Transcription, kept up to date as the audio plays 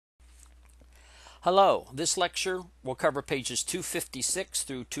Hello, this lecture will cover pages 256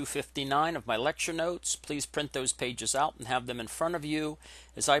 through 259 of my lecture notes. Please print those pages out and have them in front of you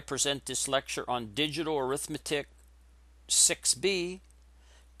as I present this lecture on Digital Arithmetic 6B,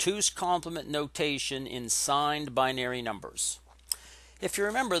 2's complement notation in signed binary numbers. If you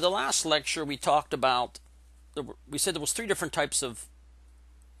remember the last lecture we talked about, we said there was three different types of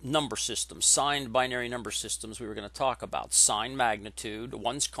number systems, signed binary number systems we were going to talk about: signed magnitude,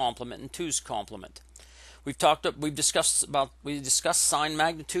 1's complement, and 2's complement. We discussed signed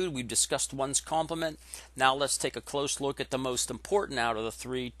magnitude, we've discussed 1's complement. Now let's take a close look at the most important out of the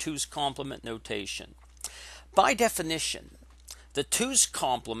three, 2's complement notation. By definition, the 2's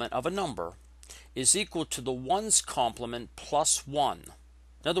complement of a number is equal to the 1's complement plus 1.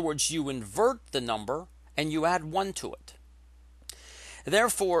 In other words, you invert the number and you add 1 to it.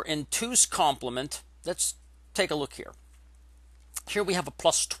 Therefore, in 2's complement, let's take a look here. Here we have a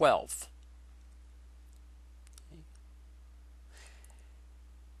plus 12.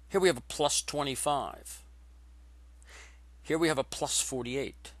 Here we have a plus 25. Here we have a plus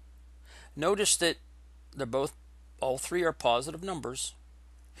 48. Notice that all three are positive numbers.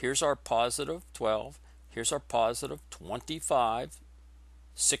 Here's our positive 12. Here's our positive 25,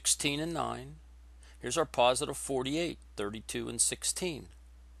 16, and 9. Here's our positive 48, 32, and 16.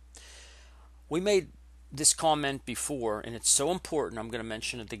 We made this comment before, and it's so important I'm going to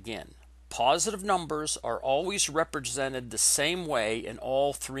mention it again. Positive numbers are always represented the same way in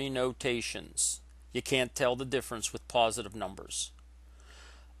all three notations. You can't tell the difference with positive numbers.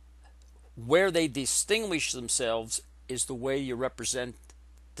 Where they distinguish themselves is the way you represent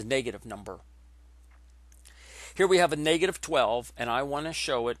the negative number. Here we have a negative 12, and I want to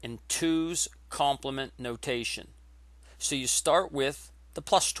show it in 2's complement notation. So you start with the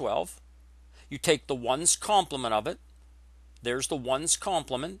plus 12. You take the 1's complement of it. There's the 1's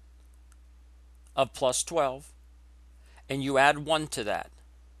complement of plus 12. And you add 1 to that.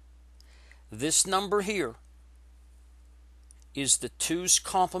 This number here is the 2's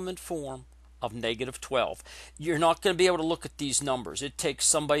complement form of negative 12. You're not going to be able to look at these numbers. It takes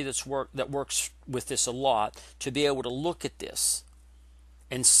somebody that works with this a lot to be able to look at this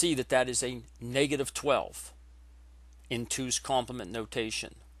and see that that is a negative 12 in 2's complement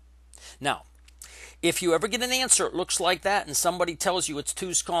notation. Now, if you ever get an answer it looks like that and somebody tells you it's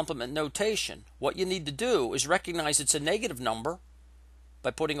 2's complement notation, what you need to do is recognize it's a negative number by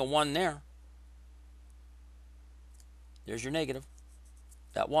putting a 1 there. There's your negative.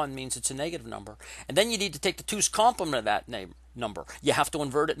 That 1 means it's a negative number. And then you need to take the 2's complement of that number. You have to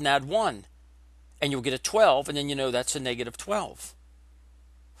invert it and add 1. And you'll get a 12, and then you know that's a negative 12.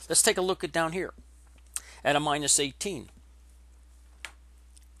 Let's take a look at down here at a minus 18.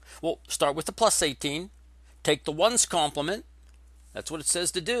 Well, start with the plus 18. Take the 1's complement. That's what it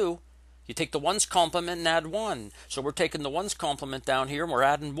says to do. You take the 1's complement and add 1. So we're taking the 1's complement down here, and we're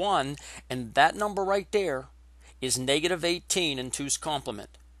adding 1. And that number right there is negative 18 in 2's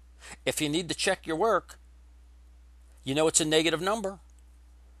complement. If you need to check your work, you know it's a negative number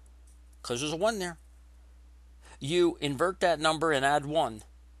because there's a 1 there. You invert that number and add 1,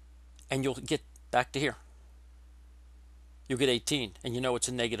 and you'll get back to here. You'll get 18, and you know it's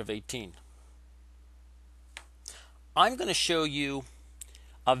a negative 18. I'm going to show you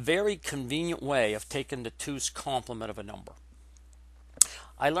a very convenient way of taking the 2's complement of a number.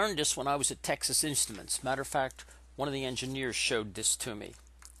 I learned this when I was at Texas Instruments. Matter of fact, one of the engineers showed this to me.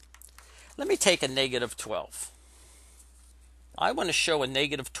 Let me take a negative 12. I want to show a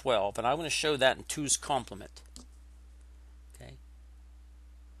negative 12, and I want to show that in 2's complement. Okay.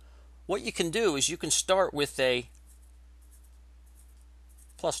 What you can do is you can start with a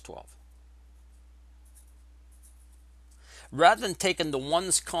plus 12. Rather than taking the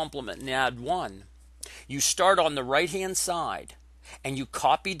 1's complement and add 1, you start on the right-hand side and you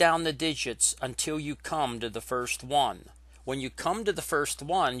copy down the digits until you come to the first 1. When you come to the first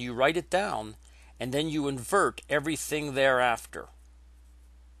 1, you write it down, and then you invert everything thereafter.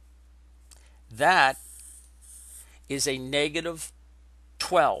 That is a negative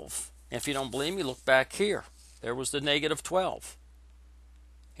 12. If you don't believe me, look back here. There was the negative 12.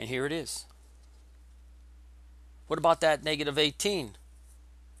 And here it is. What about that negative 18?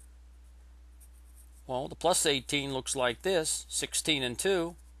 Well, the plus 18 looks like this, 16 and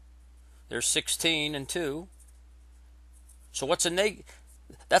 2. There's 16 and 2. So what's a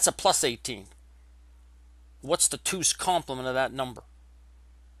that's a plus 18. What's the 2's complement of that number?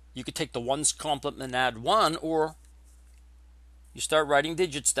 You could take the 1's complement and add 1, or you start writing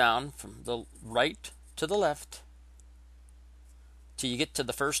digits down from the right to the left till you get to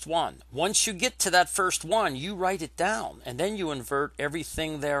the first 1. Once you get to that first 1, you write it down, and then you invert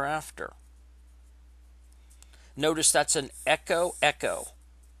everything thereafter. Notice that's an echo echo.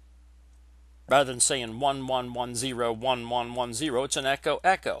 Rather than saying 1 1 1 0 1 1 1 0, it's an echo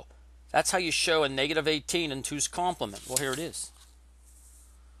echo. That's how you show a negative 18 in 2's complement. Well, here it is.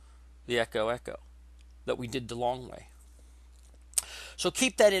 The echo echo that we did the long way. So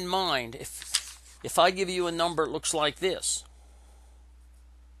keep that in mind. If I give you a number that looks like this,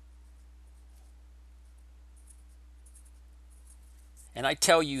 and I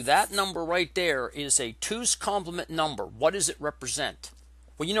tell you that number right there is a 2's complement number, what does it represent?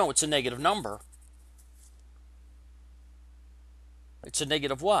 Well, you know it's a negative number. It's a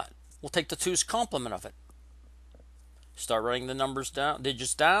negative what? We'll take the 2's complement of it. Start writing the numbers down,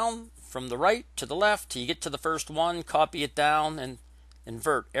 digits down from the right to the left till you get to the first one, copy it down, and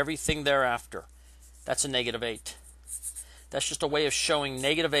invert everything thereafter. That's a negative 8. That's just a way of showing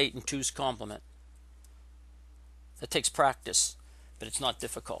negative 8 in 2's complement. It takes practice, but it's not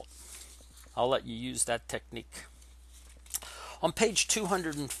difficult. I'll let you use that technique. On page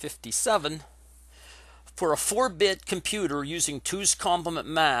 257, for a 4-bit computer using 2's complement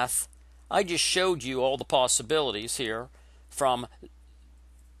math, I just showed you all the possibilities here from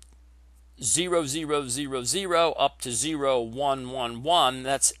 0, 0, 0, 0 up to 0, 1, 1, 1.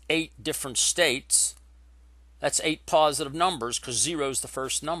 That's 8 different states. That's 8 positive numbers because 0 is the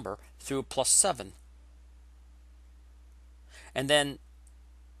first number through plus 7. And then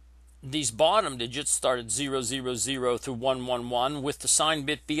these bottom digits started 0, 0, 0 through 1, 1, 1 with the sign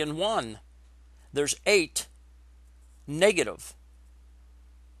bit being 1. There's 8 negative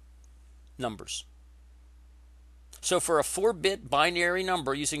numbers. So for a 4-bit binary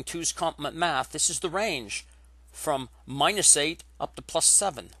number using 2's complement math, this is the range from -8 up to plus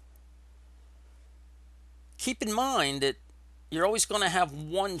 7. Keep in mind that you're always going to have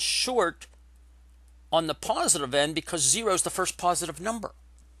one short on the positive end because 0 is the first positive number.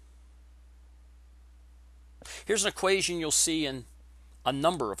 Here's an equation you'll see in a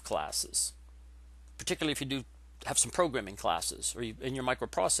number of classes, particularly if you do have some programming classes or in your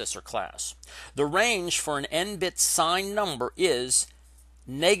microprocessor class. The range for an n-bit signed number is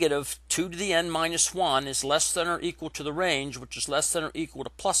negative 2 to the n minus 1 is less than or equal to the range, which is less than or equal to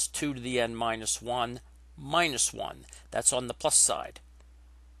plus 2 to the n minus 1 minus 1. That's on the plus side.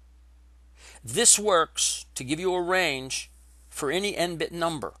 This works to give you a range for any n-bit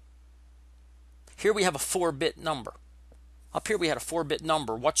number. Here we have a 4-bit number. Up here we had a 4-bit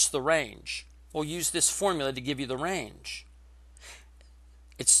number. What's the range? We'll use this formula to give you the range.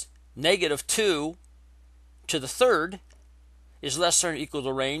 It's negative 2 to the third is less than or equal to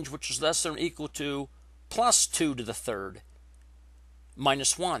the range, which is less than or equal to plus 2 to the third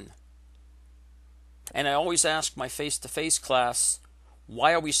minus 1. And I always ask my face-to-face class,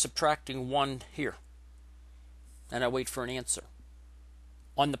 why are we subtracting 1 here? And I wait for an answer.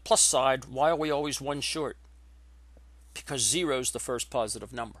 On the plus side, why are we always 1 short? Because 0 is the first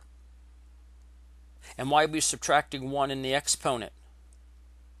positive number. And why are we subtracting 1 in the exponent?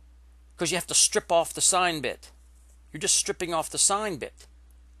 Because you have to strip off the sign bit. You're just stripping off the sign bit.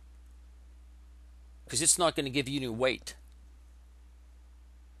 Because it's not going to give you any weight.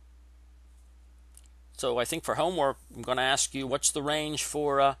 So I think for homework, I'm going to ask you, what's the range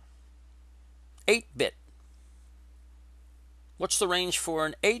for 8-bit? What's the range for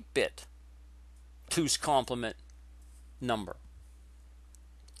an 8-bit 2's complement number?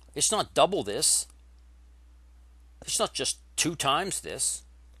 It's not double this. It's not just 2 times this.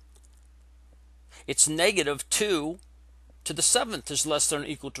 It's negative 2 to the 7th is less than or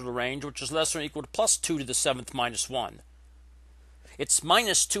equal to the range, which is less than or equal to plus 2 to the 7th minus 1. It's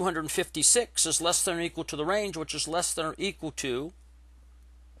minus 256 is less than or equal to the range, which is less than or equal to,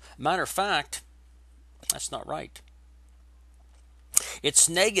 matter of fact, that's not right. It's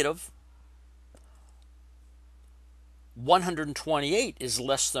negative 128 is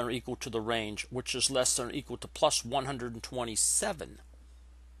less than or equal to the range, which is less than or equal to plus 127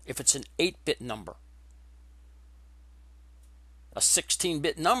 if it's an 8-bit number. A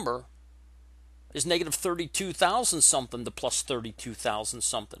 16-bit number is negative 32,000 something to plus 32,000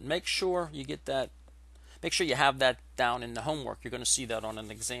 something. Make sure you get that. Make sure you have that down in the homework. You're going to see that on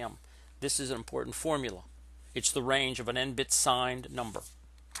an exam. This is an important formula. It's the range of an n-bit signed number.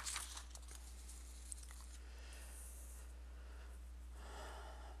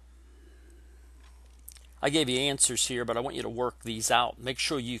 I gave you answers here, but I want you to work these out. Make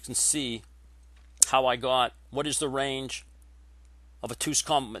sure you can see how I got what is the range of a 2's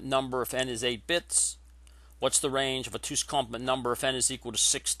complement number if n is 8 bits. What's the range of a 2's complement number if n is equal to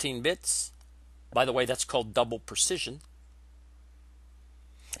 16 bits? By the way, that's called double precision.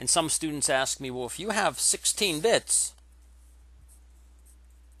 And some students ask me, well, if you have 16 bits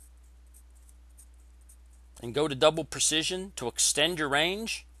and go to double precision to extend your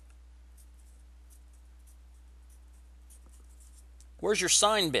range? Where's your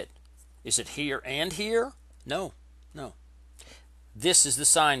sign bit? Is it here and here? No, no. This is the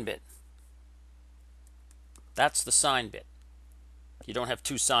sign bit. That's the sign bit. You don't have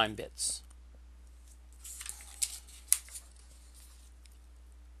two sign bits.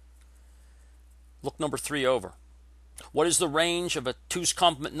 Look number 3 over. What is the range of a 2's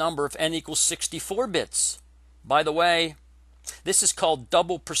complement number if n equals 64 bits? By the way, this is called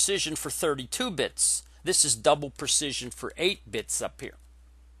double precision for 32 bits. This is double precision for 8 bits up here.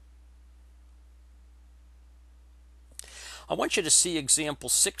 I want you to see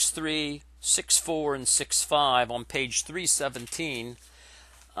examples 6.3, 6.4, and 6.5 on page 317.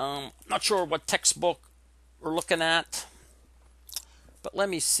 Not sure what textbook we're looking at, but let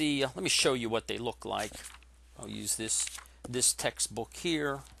me see. Let me show you what they look like. I'll use this textbook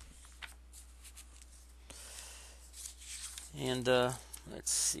here, and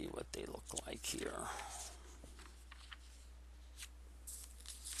let's see what they look like here.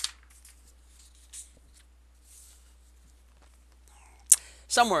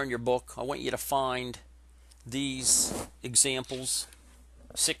 Somewhere in your book, I want you to find these examples.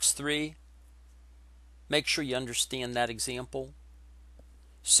 6.3, make sure you understand that example.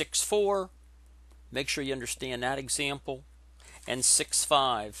 6.4, make sure you understand that example. And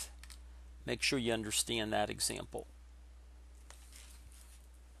 6.5, make sure you understand that example.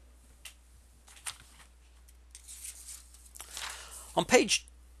 On page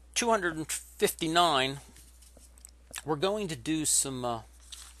 259, we're going to do some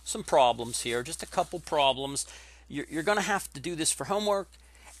problems here, just a couple problems. You're going to have to do this for homework,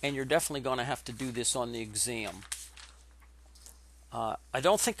 and you're definitely going to have to do this on the exam. I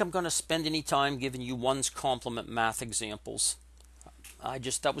don't think I'm going to spend any time giving you 1's complement math examples.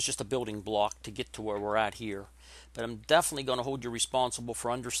 That was just a building block to get to where we're at here. But I'm definitely going to hold you responsible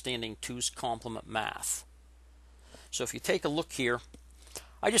for understanding 2's complement math. So if you take a look here,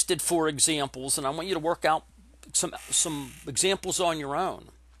 I just did 4 examples, and I want you to work out some examples on your own.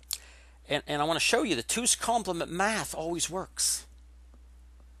 And I want to show you that 2's complement math always works.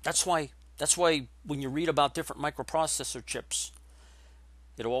 That's why when you read about different microprocessor chips,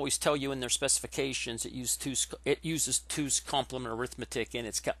 it'll always tell you in their specifications it uses 2's complement arithmetic in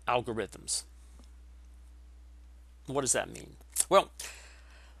its algorithms. What does that mean? Well,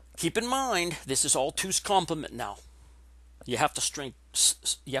 keep in mind this is all 2's complement now. You have to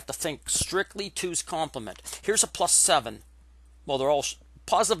think strictly 2's complement. Here's a +7. Well, they're all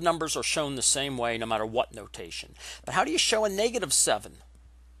positive numbers are shown the same way no matter what notation. But how do you show a -7?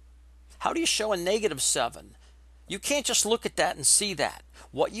 How do you show a -7? You can't just look at that and see that.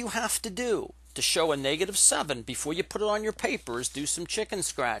 What you have to do to show a -7 before you put it on your paper is do some chicken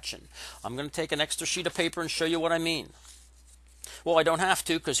scratching. I'm going to take an extra sheet of paper and show you what I mean. Well, I don't have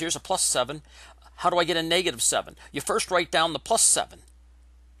to, because here's a +7. How do I get a -7? You first write down the +7,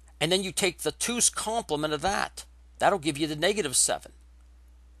 and then you take the 2's complement of that. That'll give you the -7.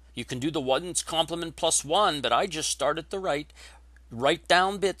 You can do the 1's complement +1, but I just start at the right. Write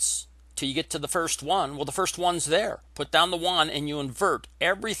down bits till you get to the first one. Well, the first one's there. Put down the 1, and you invert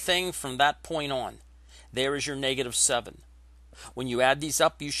everything from that point on. There is your -7. When you add these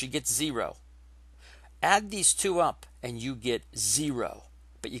up, you should get 0. Add these 2 up, and you get 0.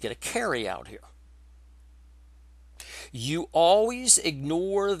 But you get a carry out here. You always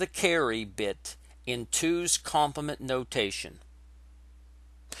ignore the carry bit in 2's complement notation.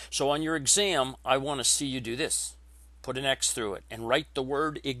 So on your exam, I want to see you do this. Put an X through it and write the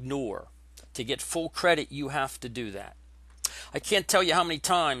word ignore. To get full credit, you have to do that. I can't tell you how many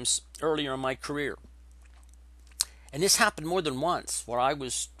times earlier in my career, and this happened more than once, where I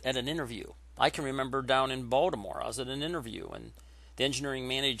was at an interview. I can remember down in Baltimore, I was at an interview, and the engineering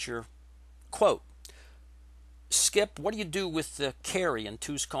manager, quote, "Skip, what do you do with the carry in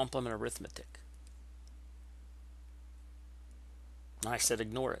 2's complement arithmetic?" And I said,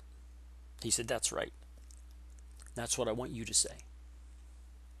 "Ignore it." He said, "That's right. That's what I want you to say."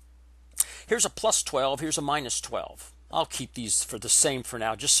 Here's a +12, here's a -12. I'll keep these for the same for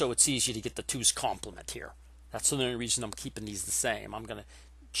now, just so it's easy to get the 2's complement here. That's the only reason I'm keeping these the same. I'm going to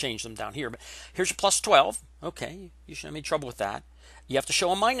change them down here. But here's a +12. Okay, you shouldn't have any trouble with that. You have to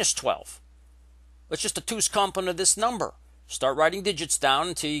show a -12. It's just a 2's complement of this number. Start writing digits down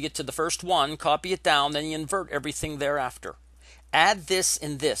until you get to the first one, copy it down, then you invert everything thereafter. Add this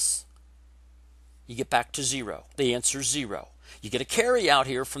and this. You get back to 0. The answer is 0. You get a carry out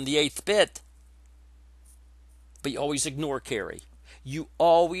here from the 8th bit, but you always ignore carry. You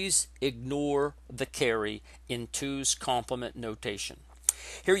always ignore the carry in 2's complement notation.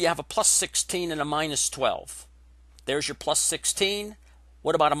 Here you have a plus 16 and a minus 12. There's your plus 16.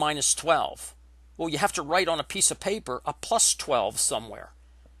 What about a minus 12? Well, you have to write on a piece of paper a plus 12 somewhere.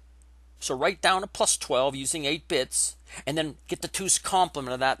 So write down a plus 12 using 8 bits, and then get the 2's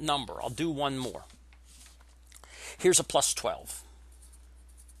complement of that number. I'll do one more. Here's a plus 12.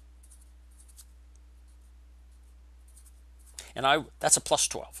 And that's a plus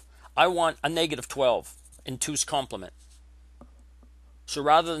 12. I want a negative 12 in 2's complement. So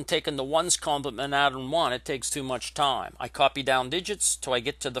rather than taking the 1's complement and adding 1, it takes too much time. I copy down digits till I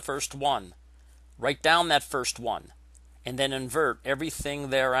get to the first 1. Write down that first 1, and then invert everything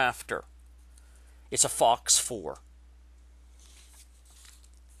thereafter. It's a Fox 4.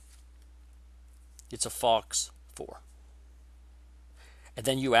 It's a Fox 4. And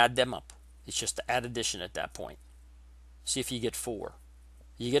then you add them up. It's just to add addition at that point. See if you get 4.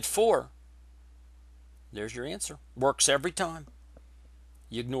 You get 4. There's your answer. Works every time.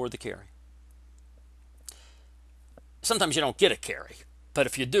 You ignore the carry. Sometimes you don't get a carry, but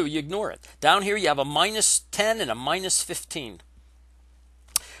if you do, you ignore it. Down here you have a minus 10 and a minus 15.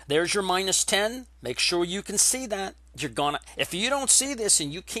 There's your minus 10. Make sure you can see that. If you don't see this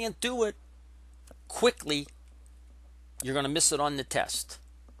and you can't do it quickly, you're going to miss it on the test.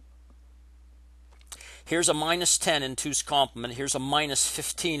 Here's a minus 10 in 2's complement. Here's a minus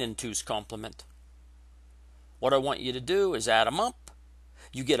 15 in 2's complement. What I want you to do is add them up.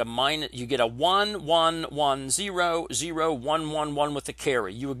 You get a 1, 1, 1, 0, 0, 1, 1, 1 with a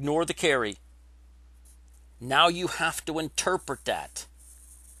carry. You ignore the carry. Now you have to interpret that.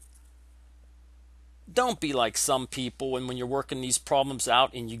 Don't be like some people when you're working these problems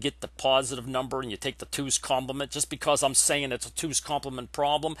out and you get the positive number and you take the 2's complement. Just because I'm saying it's a 2's complement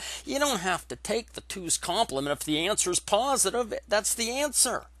problem, you don't have to take the 2's complement. If the answer is positive, that's the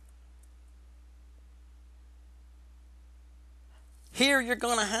answer. Here you're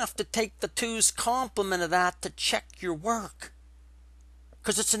going to have to take the 2's complement of that to check your work,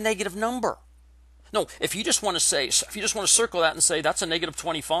 because it's a negative number. No, if you just want to circle that and say that's a negative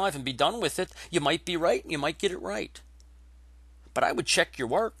 25 and be done with it, you might be right and you might get it right. But I would check your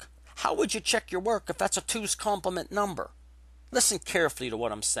work. How would you check your work if that's a 2's complement number? Listen carefully to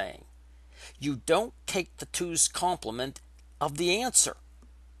what I'm saying. You don't take the 2's complement of the answer.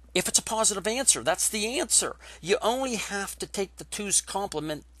 If it's a positive answer, that's the answer. You only have to take the 2's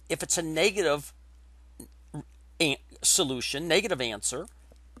complement if it's a negative solution, negative answer,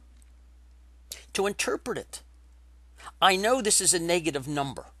 to interpret it. I know this is a negative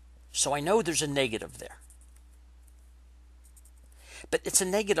number, so I know there's a negative there. But it's a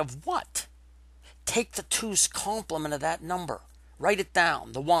negative what? Take the 2's complement of that number. Write it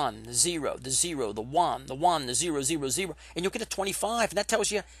down, the 1, the 0, the 0, the 1, the 1, the 0, 0, 0, and you'll get a 25, and that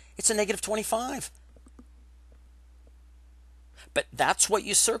tells you it's a negative 25. But that's what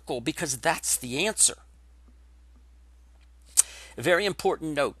you circle, because that's the answer. A very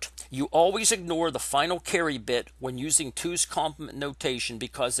important note, you always ignore the final carry bit when using 2's complement notation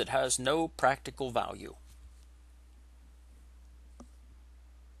because it has no practical value.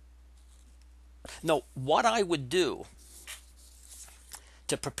 Now, what I would do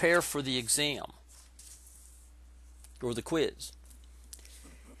to prepare for the exam or the quiz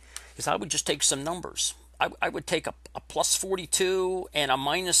is I would just take some numbers. I would take a plus 42 and a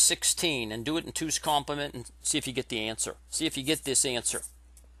minus 16 and do it in 2's complement and see if you get the answer. See if you get this answer.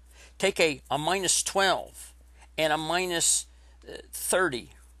 Take a minus 12 and a minus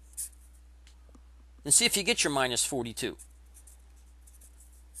 30 and see if you get your minus 42.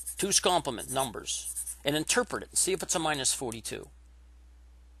 2's complement numbers and interpret it and see if it's a minus 42.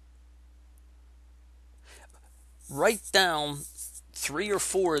 Write down 3 or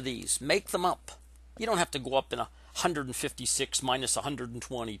 4 of these. Make them up. You don't have to go up in 156 minus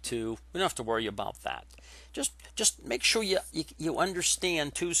 122. We don't have to worry about that. Just make sure you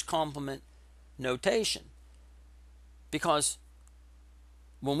understand 2's complement notation. Because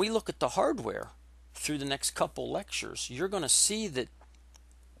when we look at the hardware through the next couple lectures, you're going to see that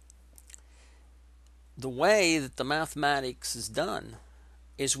the way that the mathematics is done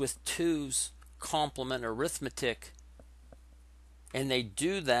is with 2's complement arithmetic, and they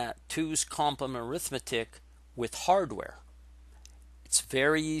do that 2's complement arithmetic with hardware. It's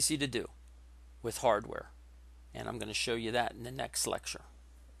very easy to do with hardware, and I'm going to show you that in the next lecture.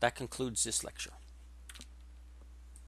 That concludes this lecture.